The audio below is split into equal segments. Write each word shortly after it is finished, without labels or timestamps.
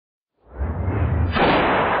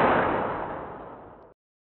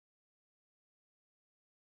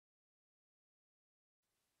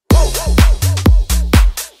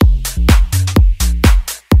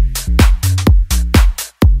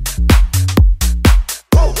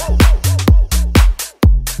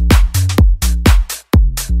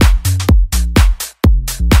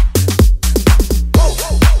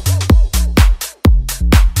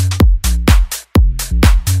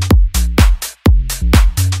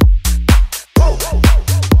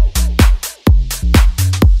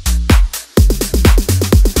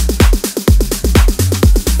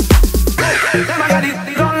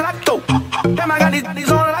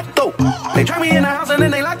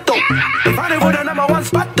for the number one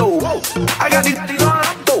spot though. I got these on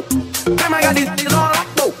lock though. Damn, I got these on lock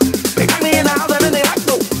though. They got me in the house and then they lock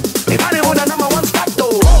though. They fighting for the number one spot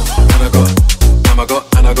though. And I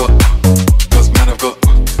got, cause man I've got,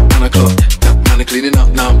 man I clock. Man I cleaning up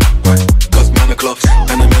now, right? Cause man I clock,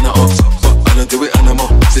 and the man I off. But I don't do it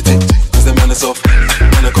animal, city, cause the man is off.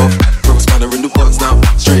 Man I cough, bro spanner in the words now.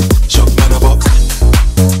 Straight, shot, man I box.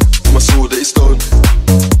 My sword that is stone.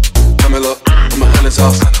 Pamela, in my Hannah's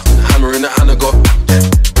house. Hammer in the hand I got.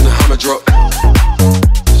 When the hammer drop,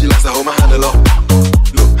 she likes to hold my hand a lot.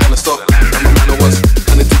 Look, Hannah stop, I'm a man I was.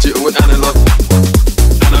 Hannah digital and analog.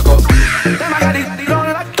 And I got, damn, I got these on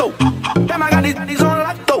lock though. Damn, I got these on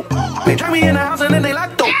lock though. They track me in the house and then they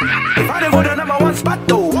lock though. They fighting for the number one spot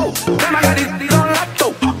though. Damn, I got these on lock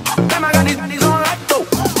though. Damn, I got these on lock though.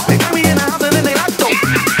 They track me in the house and then they lock though.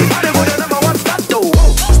 They fighting for the number one spot though.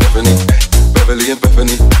 Stephanie, Beverly and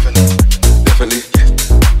Bethany. Definitely.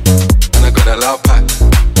 And I got that loud pack.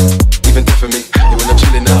 Even deaf for me. And when I'm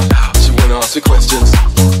chilling out, she wanna ask me questions.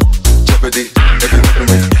 Jeopardy, every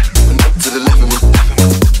weaponry. And up to the left of me.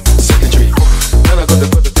 Secondary. And I got the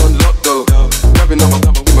brother on lock though. Grabbing on my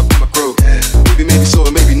number with my crew. Maybe so,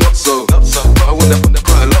 or maybe not so. But I want that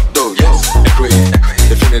quite a lot though. Yes, equity.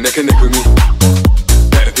 They're feeling neck and neck with me.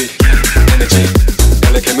 Better be. Energy.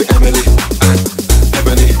 Elegant with Emily. And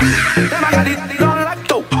Ebony. Damn, I got these on lock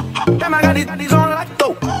though. Damn, I got these on lock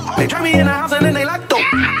though. They track me in the house and then they lock though.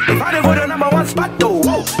 They fighting for the number one spot though.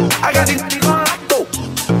 I got these on lock though.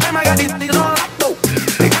 Damn, I got these on lock though.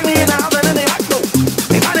 They track me in the house and then they lock though.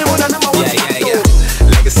 They fighting for the number one spot though.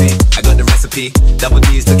 Legacy, I got the recipe. Double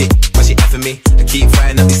D's took it, but she effing me. I keep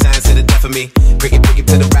firing up these signs to the death of me. Bring it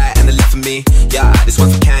to the right and the left of me. Yeah, this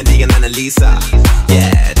one's for Candy and Annalisa.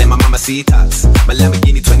 Yeah, then my mamacitas. My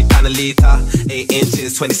Lamborghini 20 pound a litre. 8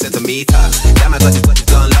 inches, 20 centimeters. Damn, I got this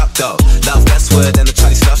on lock though. Love Westwood and the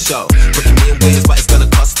Charlie Stuff show. Booking me in ways, but it's gonna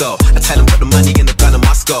cost though. I tell them put the money in the gun in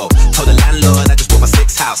Moscow. Told the landlord I just bought my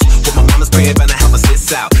 6th house. Put my mama's crib and I help my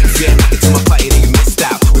sis out. If you ain't make it to my party, then you missed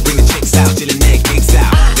out. We bring the chicks out, chillin' their gigs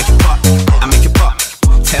out. Make it pop, I make it pop.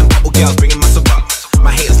 10 bottle girls bringing my up.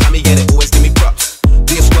 My haters love me, yeah, they always give me props.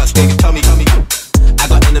 This what's they can tell me. I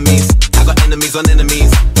got enemies on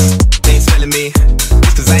enemies. They ain't smelling me,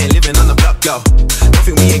 just cause I ain't living on the block, yo. Don't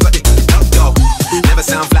think we ain't got this up, yo. Never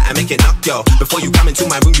sound flat, I make it knock, yo. Before you come into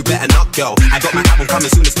my room, you better knock, yo. I got my album coming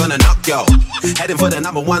soon, it's gonna knock, yo. Heading for the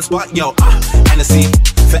number one spot, yo. Hennessy,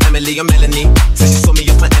 for Emily and Melanie. Said she saw me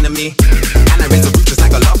up my enemy. And I raised the roof just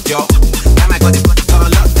like a lock, yo. Damn, I got this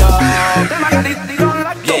on lock, yo. Damn, I got these on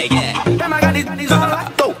lock though. Yeah. Damn, I got these on lock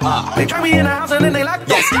though. They track me in the house and then they lock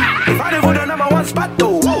though. Yes.